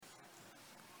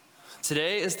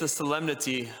Today is the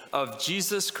solemnity of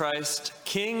Jesus Christ,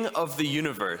 King of the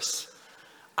universe.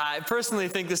 I personally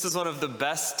think this is one of the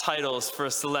best titles for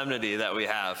a solemnity that we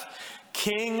have.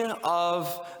 King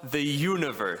of the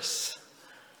universe.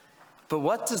 But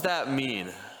what does that mean?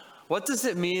 What does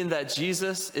it mean that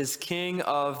Jesus is King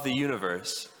of the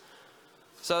universe?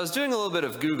 So I was doing a little bit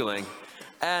of Googling,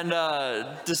 and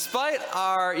despite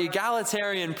our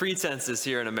egalitarian pretenses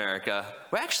here in America,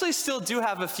 we actually still do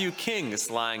have a few kings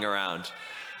lying around.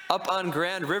 Up on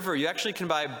Grand River, you actually can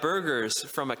buy burgers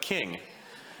from a king.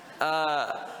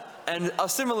 And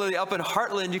similarly, up in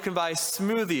Heartland, you can buy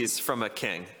smoothies from a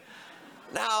king.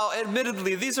 Now,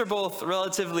 admittedly, these are both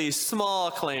relatively small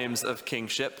claims of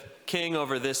kingship, king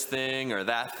over this thing or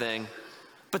that thing.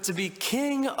 But to be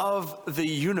king of the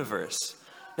universe,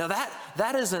 now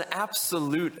that is an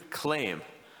absolute claim.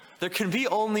 There can be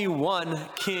only one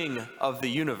king of the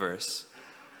universe.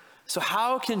 So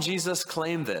how can Jesus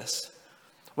claim this?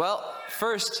 Well,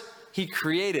 first, he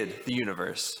created the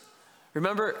universe.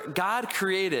 Remember, God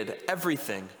created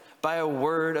everything by a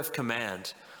word of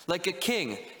command, like a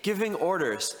king giving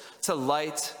orders to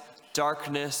light,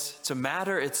 darkness, to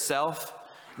matter itself,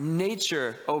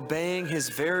 nature obeying his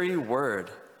very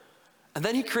word. And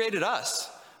then he created us,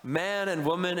 man and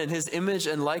woman in his image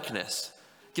and likeness,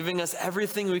 giving us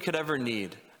everything we could ever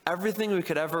need, everything we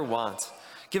could ever want,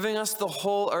 giving us the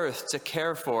whole earth to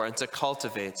care for and to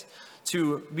cultivate,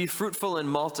 to be fruitful and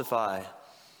multiply.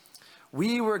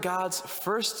 We were God's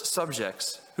first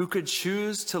subjects who could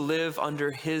choose to live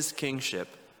under his kingship.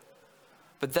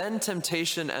 But then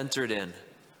temptation entered in.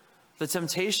 The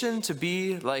temptation to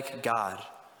be like God,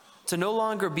 to no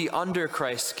longer be under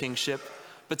Christ's kingship,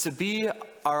 but to be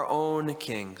our own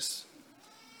kings.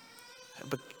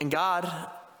 And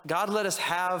God let us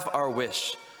have our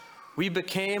wish. We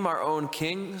became our own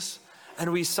kings,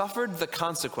 and we suffered the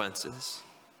consequences.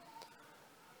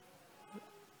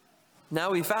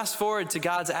 Now we fast forward to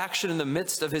God's action in the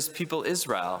midst of his people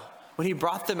Israel, when he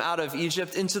brought them out of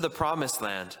Egypt into the promised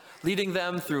land, leading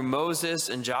them through Moses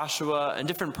and Joshua and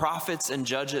different prophets and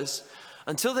judges,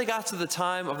 until they got to the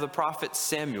time of the prophet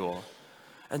Samuel.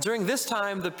 And during this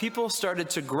time, the people started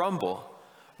to grumble.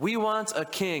 We want a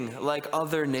king like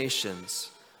other nations.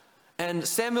 And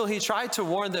Samuel, he tried to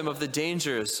warn them of the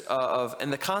dangers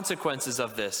and the consequences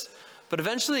of this. But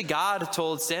eventually God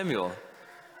told Samuel,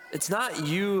 "It's not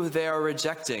you they are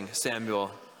rejecting,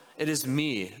 Samuel. It is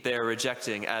me they are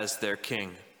rejecting as their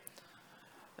king."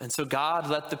 And so God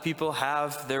let the people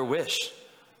have their wish.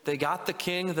 They got the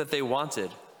king that they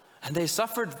wanted, and they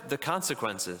suffered the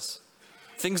consequences.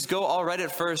 Things go all right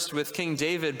at first with King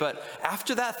David, but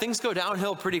after that, things go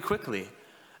downhill pretty quickly.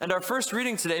 And our first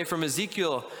reading today from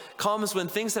Ezekiel comes when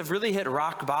things have really hit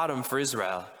rock bottom for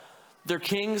Israel. Their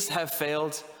kings have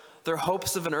failed. Their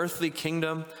hopes of an earthly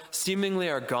kingdom seemingly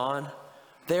are gone.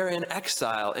 They are in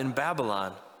exile in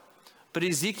Babylon. But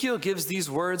Ezekiel gives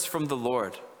these words from the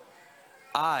Lord.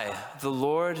 "I, the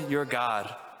Lord your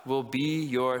God, will be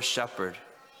your shepherd."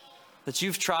 That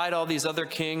you've tried all these other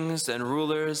kings and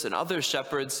rulers and other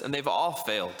shepherds, and they've all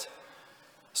failed.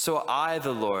 So I,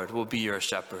 the Lord, will be your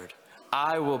shepherd.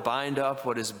 I will bind up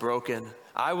what is broken.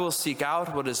 I will seek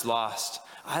out what is lost.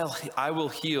 I will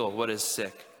heal what is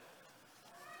sick.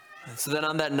 And so then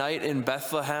on that night in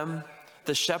Bethlehem,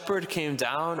 the shepherd came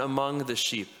down among the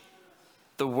sheep.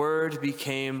 The word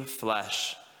became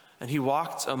flesh, and he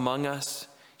walked among us.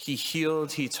 He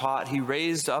healed, he taught, he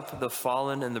raised up the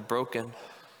fallen and the broken.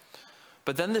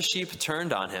 But then the sheep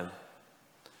turned on him.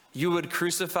 "You would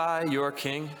crucify your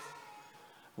king?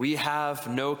 We have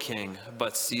no king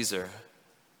but Caesar."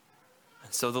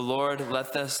 And so the Lord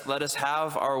let us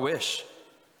have our wish.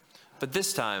 But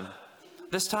this time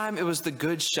it was the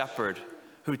good shepherd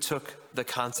who took the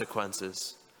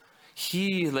consequences.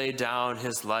 He laid down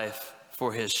his life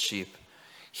for his sheep.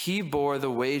 He bore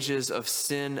the wages of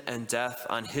sin and death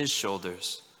on his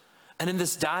shoulders. And in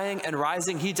this dying and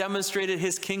rising, he demonstrated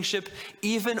his kingship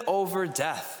even over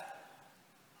death.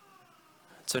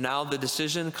 So now the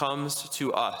decision comes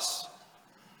to us.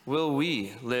 Will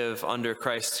we live under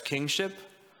Christ's kingship,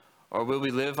 or will we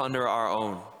live under our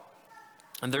own?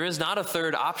 And there is not a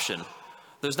third option.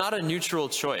 There's not a neutral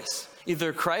choice.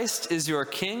 Either Christ is your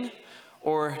king,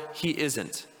 or he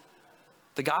isn't.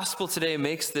 The gospel today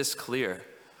makes this clear.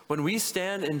 When we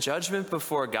stand in judgment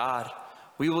before God,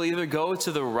 we will either go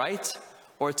to the right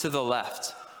or to the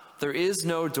left. There is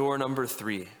no door number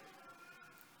 3.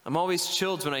 I'm always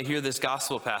chilled when I hear this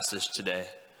gospel passage today,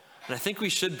 and I think we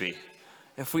should be.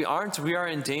 If we aren't, we are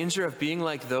in danger of being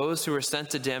like those who were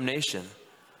sent to damnation.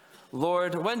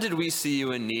 "Lord, when did we see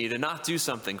you in need and not do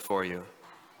something for you?"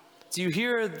 Do you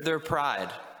hear their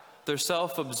pride, their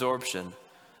self-absorption.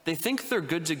 They think they're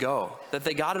good to go, that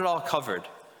they got it all covered.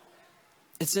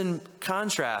 It's in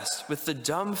contrast with the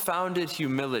dumbfounded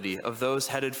humility of those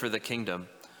headed for the kingdom.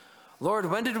 Lord,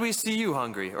 when did we see you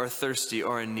hungry or thirsty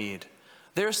or in need?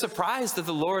 They're surprised that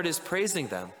the Lord is praising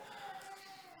them.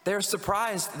 They're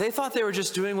surprised. They thought they were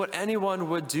just doing what anyone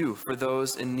would do for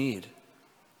those in need.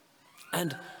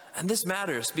 And this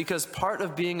matters because part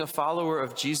of being a follower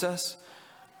of Jesus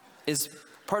is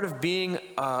part of being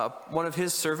one of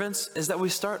his servants is that we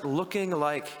start looking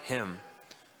like him.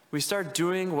 We start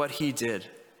doing what he did.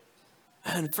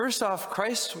 And first off,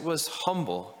 Christ was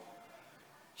humble.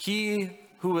 He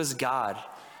who was God,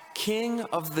 King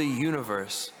of the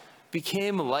universe,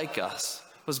 became like us,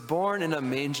 was born in a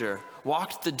manger,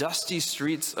 walked the dusty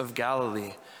streets of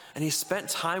Galilee, and he spent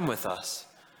time with us.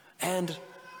 And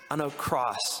on a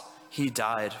cross, he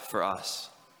died for us.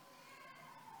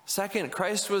 Second,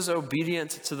 Christ was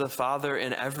obedient to the Father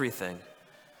in everything.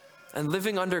 And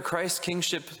living under Christ's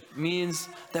kingship means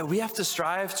that we have to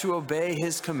strive to obey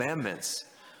his commandments,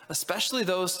 especially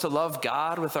those to love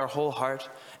God with our whole heart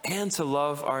and to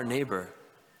love our neighbor.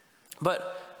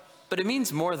 But it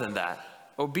means more than that.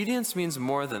 Obedience means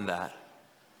more than that.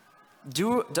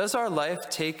 Does our life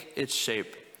take its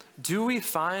shape? Do we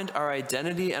find our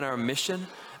identity and our mission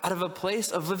out of a place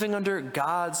of living under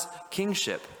God's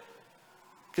kingship?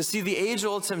 Because see, the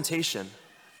age-old temptation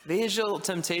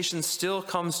still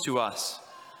comes to us.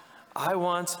 I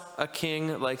want a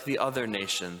king like the other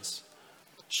nations.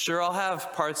 Sure, I'll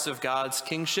have parts of God's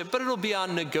kingship, but it'll be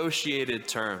on negotiated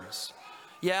terms.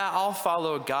 Yeah, I'll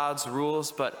follow God's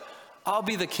rules, but I'll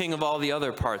be the king of all the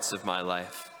other parts of my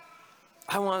life.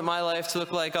 I want my life to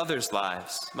look like others'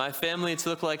 lives, my family to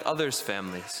look like others'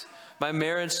 families, my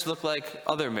marriage to look like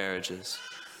other marriages.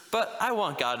 But I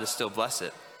want God to still bless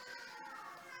it.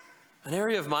 An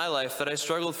area of my life that I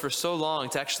struggled for so long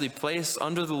to actually place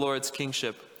under the Lord's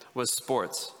kingship was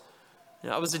sports.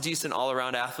 I was a decent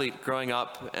all-around athlete growing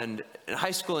up, and in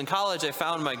high school and college, I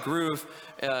found my groove,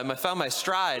 I found my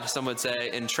stride, some would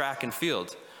say, in track and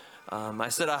field. I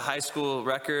set a high school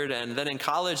record, and then in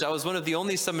college, I was one of the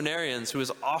only seminarians who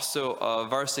was also a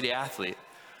varsity athlete.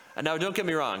 And now, don't get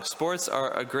me wrong, sports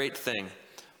are a great thing,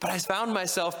 but I found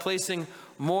myself placing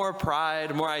more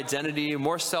pride, more identity,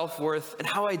 more self-worth in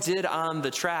how I did on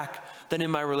the track than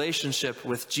in my relationship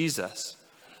with Jesus.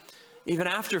 Even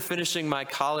after finishing my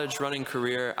college running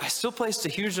career, I still placed a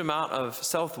huge amount of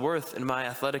self-worth in my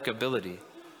athletic ability.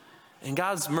 In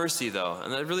God's mercy, though,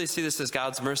 and I really see this as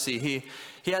God's mercy,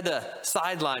 he had to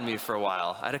sideline me for a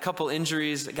while. I had a couple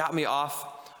injuries that got me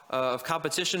off of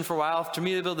competition for a while for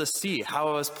me to be able to see how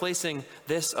I was placing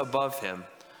this above him,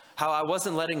 how I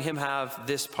wasn't letting him have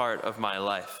this part of my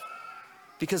life.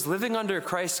 Because living under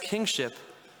Christ's kingship,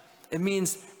 it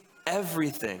means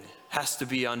everything has to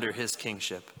be under his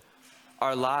kingship.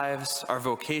 Our lives, our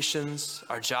vocations,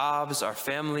 our jobs, our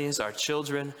families, our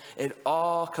children, it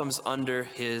all comes under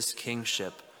his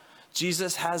kingship.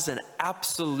 Jesus has an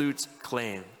absolute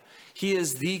claim. He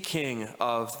is the king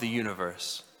of the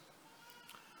universe.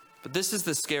 But this is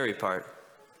the scary part.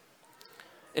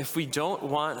 If we don't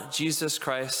want Jesus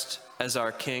Christ as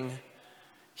our king,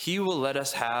 he will let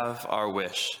us have our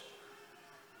wish.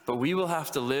 But we will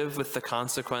have to live with the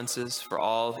consequences for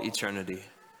all eternity.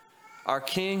 Our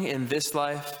king in this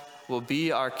life will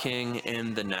be our king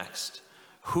in the next.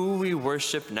 Who we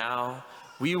worship now,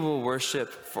 we will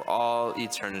worship for all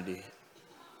eternity.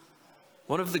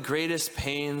 One of the greatest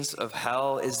pains of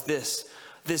hell is this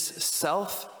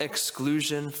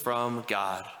self-exclusion from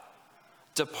God.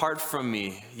 Depart from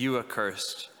me, you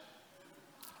accursed.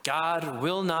 God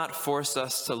will not force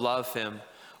us to love him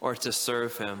or to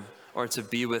serve him or to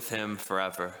be with him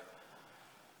forever.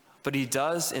 But he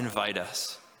does invite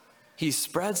us. He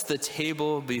spreads the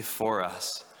table before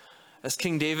us. As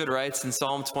King David writes in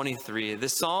Psalm 23, the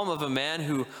psalm of a man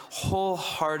who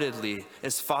wholeheartedly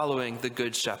is following the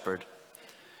Good Shepherd.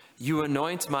 You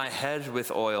anoint my head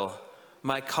with oil,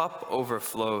 my cup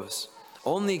overflows.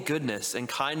 Only goodness and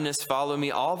kindness follow me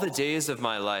all the days of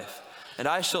my life, and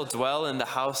I shall dwell in the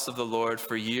house of the Lord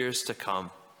for years to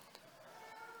come.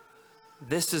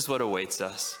 This is what awaits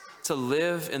us, to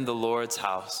live in the Lord's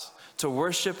house, to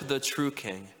worship the true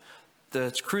King,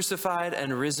 the crucified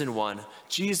and risen one,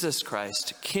 Jesus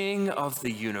Christ, King of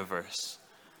the universe.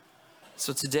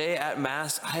 So today at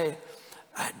Mass, I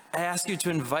ask you to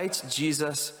invite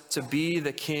Jesus to be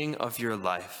the King of your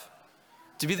life,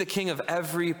 to be the King of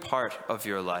every part of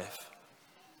your life.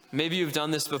 Maybe you've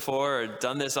done this before or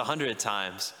done this 100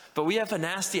 times, but we have a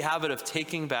nasty habit of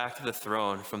taking back the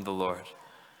throne from the Lord.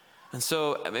 And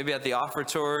so maybe at the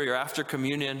offertory or after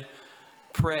communion,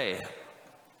 pray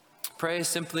Pray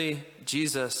simply,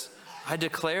 Jesus, I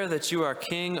declare that you are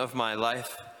King of my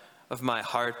life, of my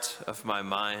heart, of my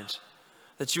mind,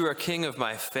 that you are King of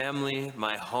my family,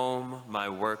 my home, my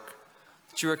work,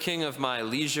 that you are King of my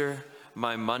leisure,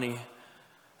 my money,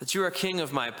 that you are King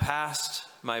of my past,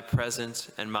 my present,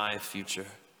 and my future.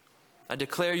 I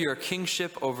declare your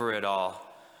kingship over it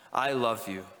all. I love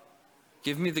you.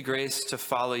 Give me the grace to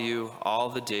follow you all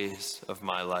the days of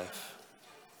my life.